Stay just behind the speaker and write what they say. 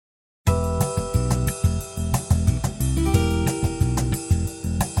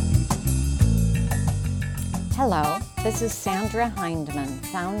Hello, this is Sandra Hindman,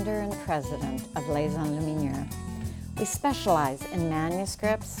 founder and president of Les Enluminures. We specialize in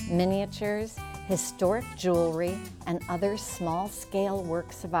manuscripts, miniatures, historic jewelry, and other small-scale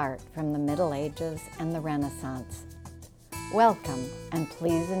works of art from the Middle Ages and the Renaissance. Welcome, and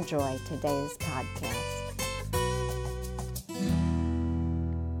please enjoy today's podcast.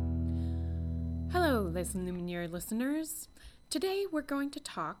 Hello, Les Enluminures listeners. Today we're going to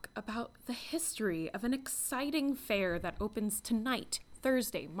talk about the history of an exciting fair that opens tonight,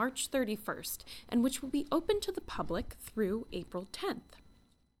 Thursday, March 31st, and which will be open to the public through April 10th.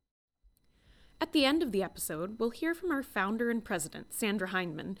 At the end of the episode, we'll hear from our founder and president, Sandra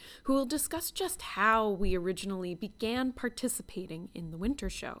Hindman, who will discuss just how we originally began participating in the Winter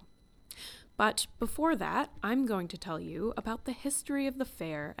Show. But before that, I'm going to tell you about the history of the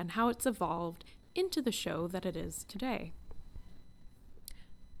fair and how it's evolved into the show that it is today.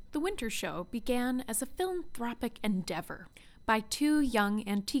 The Winter Show began as a philanthropic endeavor by two young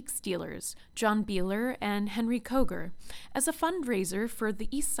antiques dealers, John Beeler and Henry Koger, as a fundraiser for the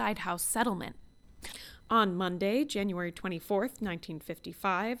East Side House settlement. On Monday, January 24th,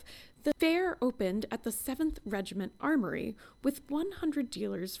 1955, the fair opened at the 7th Regiment Armory with 100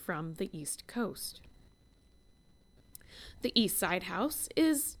 dealers from the East Coast. The East Side House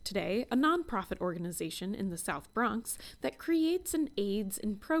is, today, a nonprofit organization in the South Bronx that creates and aids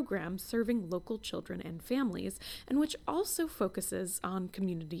in programs serving local children and families, and which also focuses on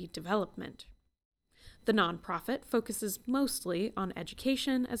community development. The nonprofit focuses mostly on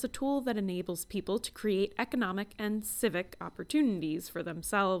education as a tool that enables people to create economic and civic opportunities for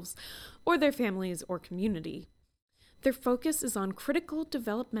themselves or their families or community. Their focus is on critical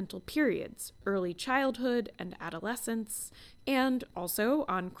developmental periods, early childhood and adolescence, and also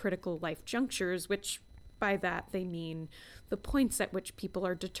on critical life junctures, which by that they mean the points at which people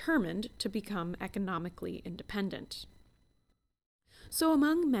are determined to become economically independent. So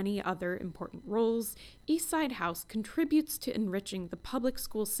among many other important roles, East Side House contributes to enriching the public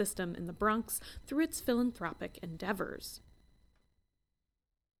school system in the Bronx through its philanthropic endeavors.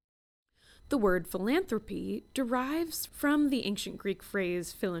 The word philanthropy derives from the ancient Greek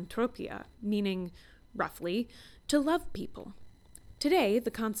phrase philanthropia, meaning, roughly, to love people. Today,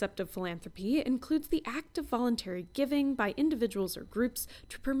 the concept of philanthropy includes the act of voluntary giving by individuals or groups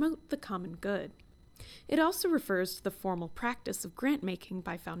to promote the common good. It also refers to the formal practice of grant-making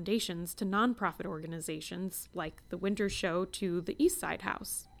by foundations to nonprofit organizations, like the Winter Show to the East Side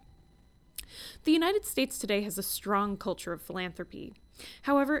House. The United States today has a strong culture of philanthropy.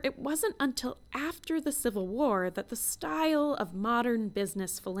 However, it wasn't until after the Civil War that the style of modern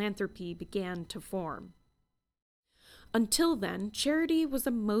business philanthropy began to form. Until then, charity was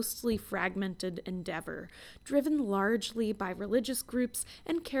a mostly fragmented endeavor, driven largely by religious groups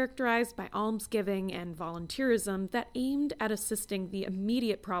and characterized by almsgiving and volunteerism that aimed at assisting the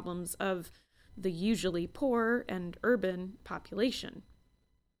immediate problems of the usually poor and urban population.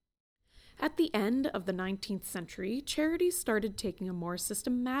 At the end of the 19th century, charities started taking a more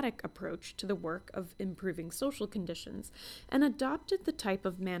systematic approach to the work of improving social conditions and adopted the type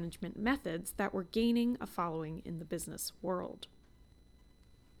of management methods that were gaining a following in the business world.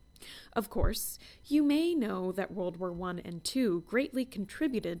 Of course, you may know that World War I and II greatly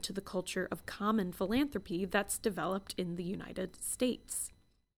contributed to the culture of common philanthropy that's developed in the United States.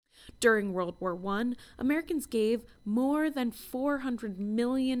 During World War I, Americans gave more than $400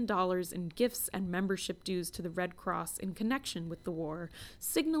 million in gifts and membership dues to the Red Cross in connection with the war,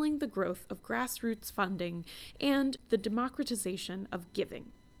 signaling the growth of grassroots funding and the democratization of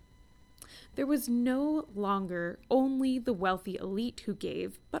giving. There was no longer only the wealthy elite who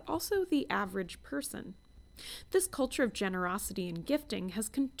gave, but also the average person. This culture of generosity and gifting has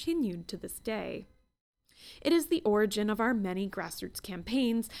continued to this day. It is the origin of our many grassroots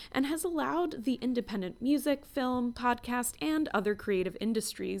campaigns and has allowed the independent music, film, podcast, and other creative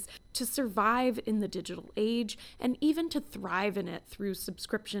industries to survive in the digital age and even to thrive in it through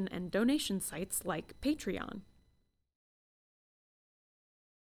subscription and donation sites like Patreon.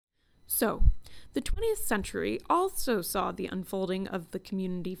 So, the 20th century also saw the unfolding of the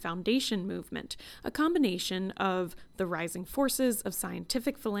community foundation movement, a combination of the rising forces of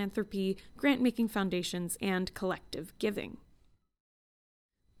scientific philanthropy, grant-making foundations, and collective giving.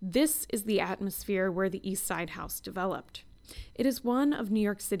 This is the atmosphere where the East Side House developed. It is one of New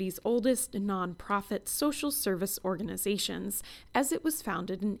York City's oldest nonprofit social service organizations, as it was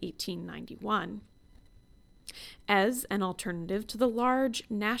founded in 1891. As an alternative to the large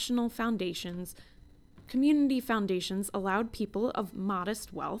national foundations community foundations allowed people of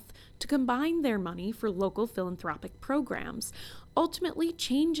modest wealth to combine their money for local philanthropic programs, ultimately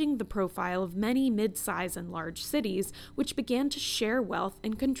changing the profile of many mid-size and large cities, which began to share wealth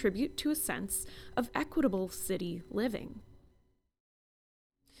and contribute to a sense of equitable city living.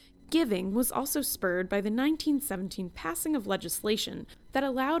 Giving was also spurred by the 1917 passing of legislation that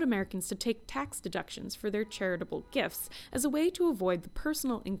allowed Americans to take tax deductions for their charitable gifts as a way to avoid the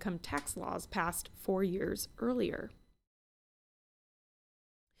personal income tax laws passed 4 years earlier.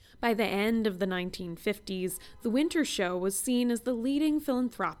 By the end of the 1950s, the Winter Show was seen as the leading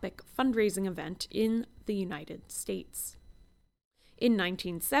philanthropic fundraising event in the United States. In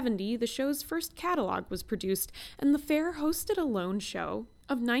 1970, the show's first catalog was produced, and the fair hosted a loan show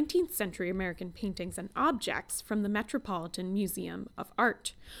of 19th century American paintings and objects from the Metropolitan Museum of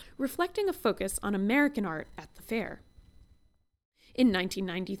Art, reflecting a focus on American art at the fair. In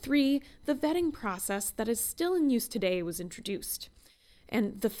 1993, the vetting process that is still in use today was introduced,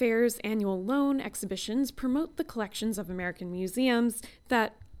 and the fair's annual loan exhibitions promote the collections of American museums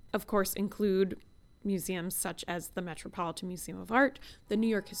that, of course, include museums such as the Metropolitan Museum of Art, the New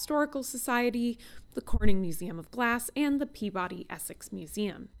York Historical Society, the Corning Museum of Glass, and the Peabody Essex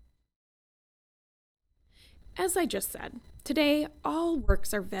Museum. As I just said, today all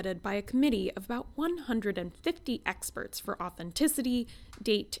works are vetted by a committee of about 150 experts for authenticity,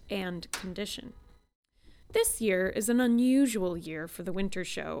 date, and condition. This year is an unusual year for the Winter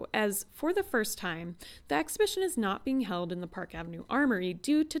Show, as for the first time, the exhibition is not being held in the Park Avenue Armory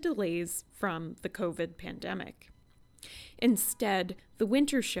due to delays from the COVID pandemic. Instead, the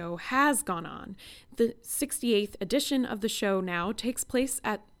Winter Show has gone on. The 68th edition of the show now takes place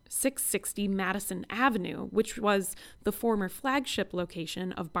at 660 Madison Avenue, which was the former flagship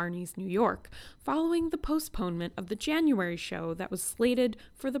location of Barney's New York, following the postponement of the January show that was slated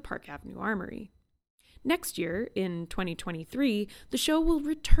for the Park Avenue Armory. Next year, in 2023, the show will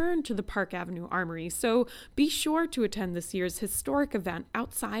return to the Park Avenue Armory, so be sure to attend this year's historic event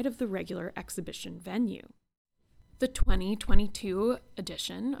outside of the regular exhibition venue. The 2022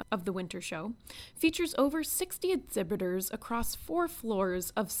 edition of the Winter Show features over 60 exhibitors across 4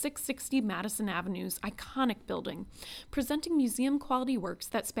 floors of 660 Madison Avenue's iconic building, presenting museum-quality works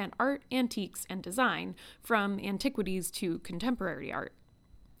that span art, antiques, and design, from antiquities to contemporary art.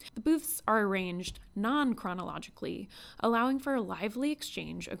 The booths are arranged non-chronologically, allowing for a lively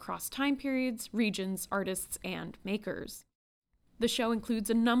exchange across time periods, regions, artists, and makers. The show includes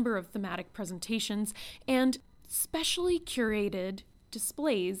a number of thematic presentations and specially curated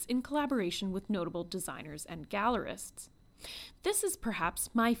displays in collaboration with notable designers and gallerists. This is perhaps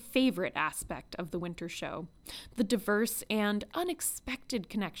my favorite aspect of the Winter Show, the diverse and unexpected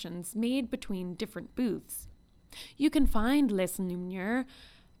connections made between different booths. You can find Les Lumières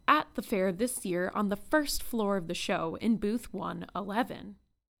at the fair this year on the first floor of the show in booth 111.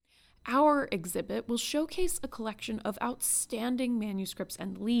 Our exhibit will showcase a collection of outstanding manuscripts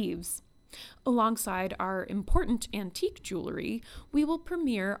and leaves. Alongside our important antique jewelry, we will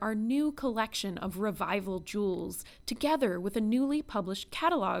premiere our new collection of revival jewels, together with a newly published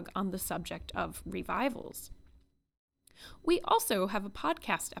catalog on the subject of revivals. We also have a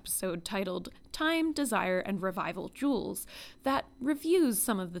podcast episode titled Time, Desire, and Revival Jewels that reviews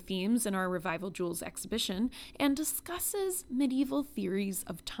some of the themes in our Revival Jewels exhibition and discusses medieval theories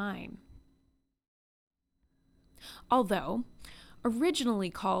of time. Although originally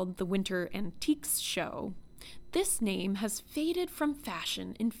called the Winter Antiques Show, this name has faded from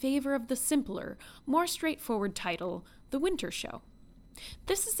fashion in favor of the simpler, more straightforward title, The Winter Show.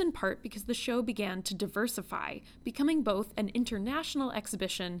 This is in part because the show began to diversify, becoming both an international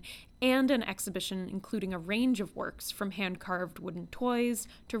exhibition and an exhibition including a range of works from hand-carved wooden toys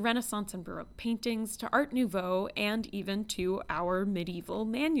to Renaissance and Baroque paintings to Art Nouveau and even to our medieval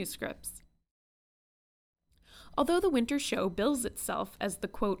manuscripts. Although the Winter Show bills itself as the,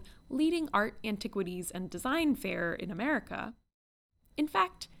 quote, leading art, antiquities, and design fair in America, in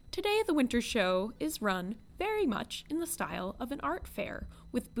fact, today the Winter Show is run very much in the style of an art fair,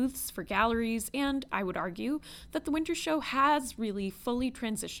 with booths for galleries, and I would argue that the Winter Show has really fully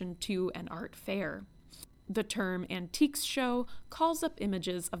transitioned to an art fair. The term Antiques Show calls up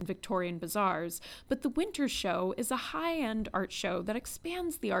images of Victorian bazaars, but the Winter Show is a high-end art show that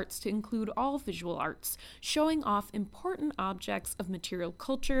expands the arts to include all visual arts, showing off important objects of material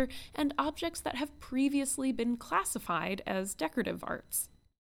culture and objects that have previously been classified as decorative arts.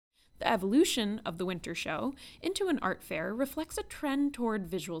 The evolution of the Winter Show into an art fair reflects a trend toward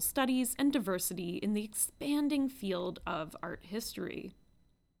visual studies and diversity in the expanding field of art history.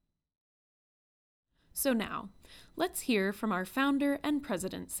 So now, let's hear from our founder and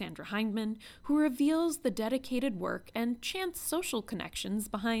president, Sandra Hindman, who reveals the dedicated work and chance social connections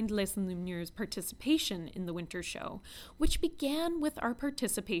behind Les Enlumineurs's participation in the Winter Show, which began with our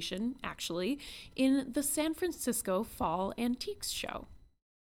participation, actually, in the San Francisco Fall Antiques Show.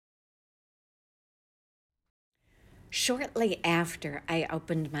 Shortly after I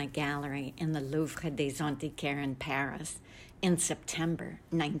opened my gallery in the Louvre des Antiquaires in Paris in September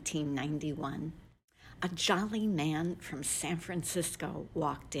 1991, a jolly man from San Francisco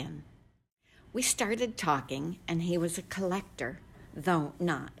walked in. We started talking, and he was a collector, though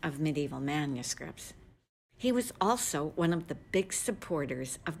not of medieval manuscripts. He was also one of the big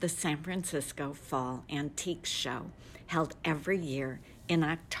supporters of the San Francisco Fall Antiques Show, held every year in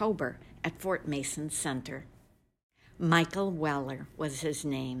October at Fort Mason Center. Michael Weller was his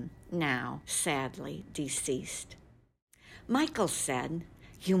name, now sadly deceased. Michael said,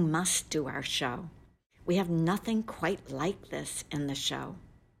 "You must do our show. We have nothing quite like this in the show."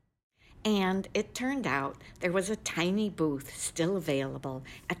 And it turned out there was a tiny booth still available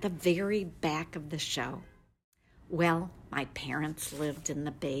at the very back of the show. Well, my parents lived in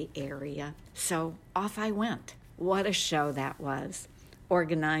the Bay Area, so off I went. What a show that was,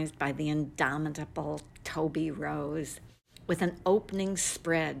 organized by the indomitable Toby Rose, with an opening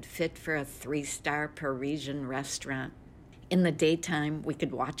spread fit for a 3-star Parisian restaurant. In the daytime, we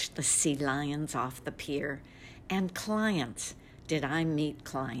could watch the sea lions off the pier, and clients. Did I meet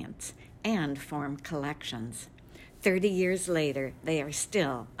clients and form collections? 30 years later, they are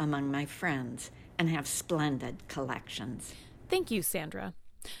still among my friends and have splendid collections. Thank you, Sandra.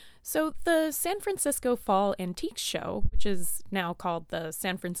 So the San Francisco Fall Antiques Show, which is now called the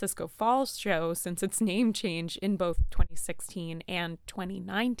San Francisco Fall Show since its name change in both 2016 and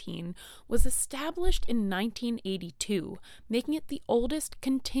 2019, was established in 1982, making it the oldest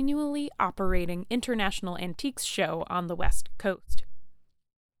continually operating international antiques show on the West Coast.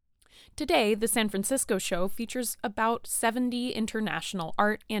 Today, the San Francisco show features about 70 international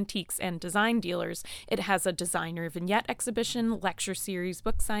art, antiques, and design dealers. It has a designer vignette exhibition, lecture series,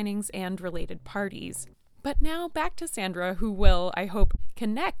 book signings, and related parties. But now back to Sandra, who will, I hope,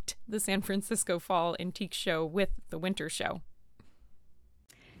 connect the San Francisco Fall Antique Show with the Winter Show.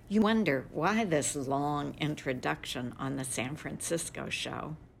 You wonder why this long introduction on the San Francisco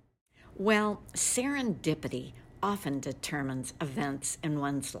show? Well, serendipity often determines events in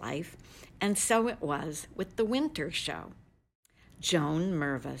one's life, and so it was with the Winter Show. Joan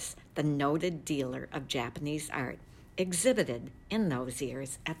Mervis, the noted dealer of Japanese art, exhibited in those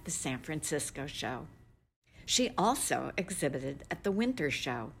years at the San Francisco show. She also exhibited at the Winter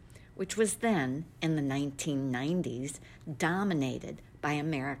Show, which was then, in the 1990s, dominated by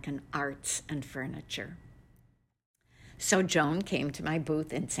American arts and furniture. So Joan came to my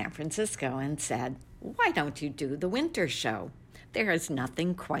booth in San Francisco and said, "Why don't you do the Winter Show? There is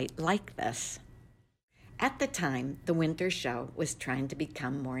nothing quite like this." At the time, the Winter Show was trying to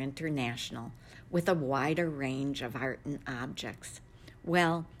become more international, with a wider range of art and objects.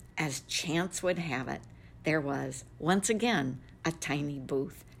 Well, as chance would have it, there was, once again, a tiny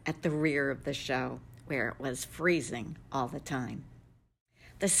booth at the rear of the show, where it was freezing all the time.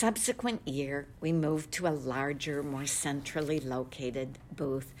 The subsequent year, we moved to a larger, more centrally located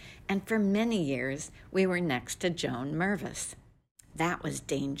booth, and for many years, we were next to Joan Mervis. That was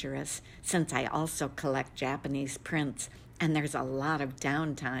dangerous, since I also collect Japanese prints, and there's a lot of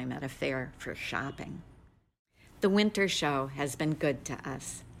downtime at a fair for shopping. The Winter Show has been good to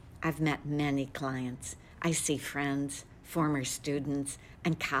us. I've met many clients. I see friends, former students,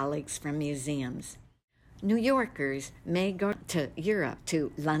 and colleagues from museums. New Yorkers may go to Europe,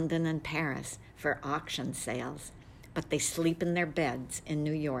 to London and Paris for auction sales, but they sleep in their beds in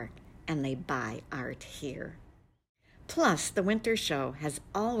New York and they buy art here. Plus, the Winter Show has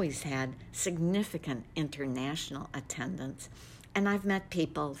always had significant international attendance, and I've met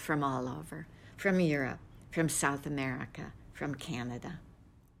people from all over, from Europe, from South America, from Canada.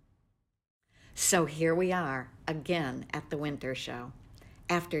 So here we are again at the Winter Show.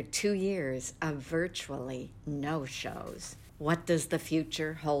 After 2 years of virtually no shows, what does the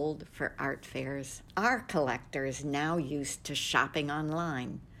future hold for art fairs? Are collectors now used to shopping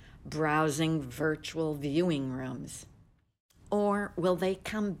online, browsing virtual viewing rooms? Or will they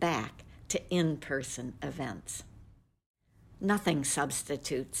come back to in-person events? Nothing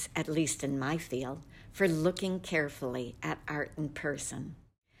substitutes, at least in my field, for looking carefully at art in person,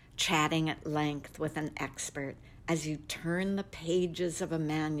 chatting at length with an expert as you turn the pages of a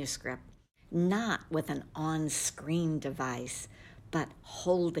manuscript, not with an on-screen device, but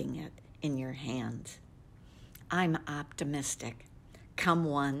holding it in your hands. I'm optimistic. Come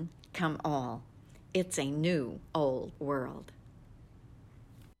one, come all. It's a new old world.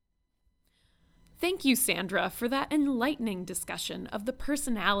 Thank you, Sandra, for that enlightening discussion of the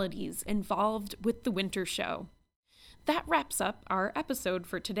personalities involved with the Winter Show. That wraps up our episode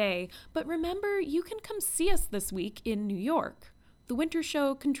for today, but remember, you can come see us this week in New York. The Winter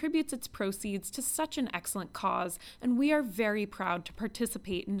Show contributes its proceeds to such an excellent cause, and we are very proud to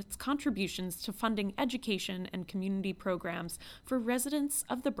participate in its contributions to funding education and community programs for residents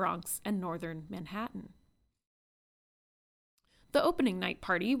of the Bronx and Northern Manhattan. The opening night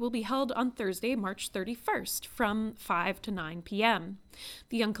party will be held on Thursday, March 31st from 5 to 9 p.m.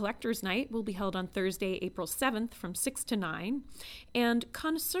 The Young Collectors Night will be held on Thursday, April 7th from 6 to 9, and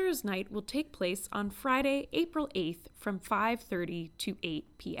Connoisseurs Night will take place on Friday, April 8th from 5:30 to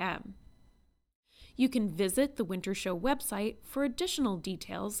 8 p.m. You can visit the Winter Show website for additional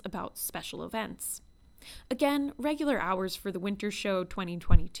details about special events. Again, regular hours for the Winter Show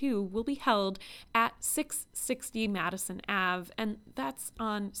 2022 will be held at 660 Madison Ave, and that's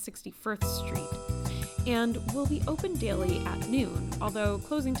on 61st Street, and will be open daily at noon, although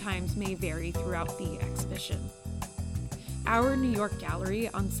closing times may vary throughout the exhibition. Our New York Gallery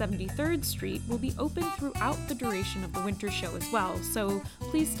on 73rd Street will be open throughout the duration of the Winter Show as well, so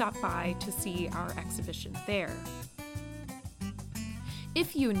please stop by to see our exhibition there.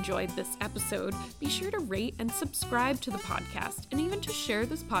 If you enjoyed this episode, be sure to rate and subscribe to the podcast, and even to share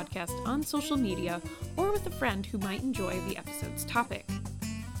this podcast on social media or with a friend who might enjoy the episode's topic.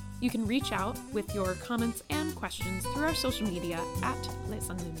 You can reach out with your comments and questions through our social media at Les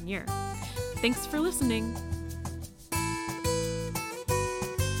Enluminures. Thanks for listening.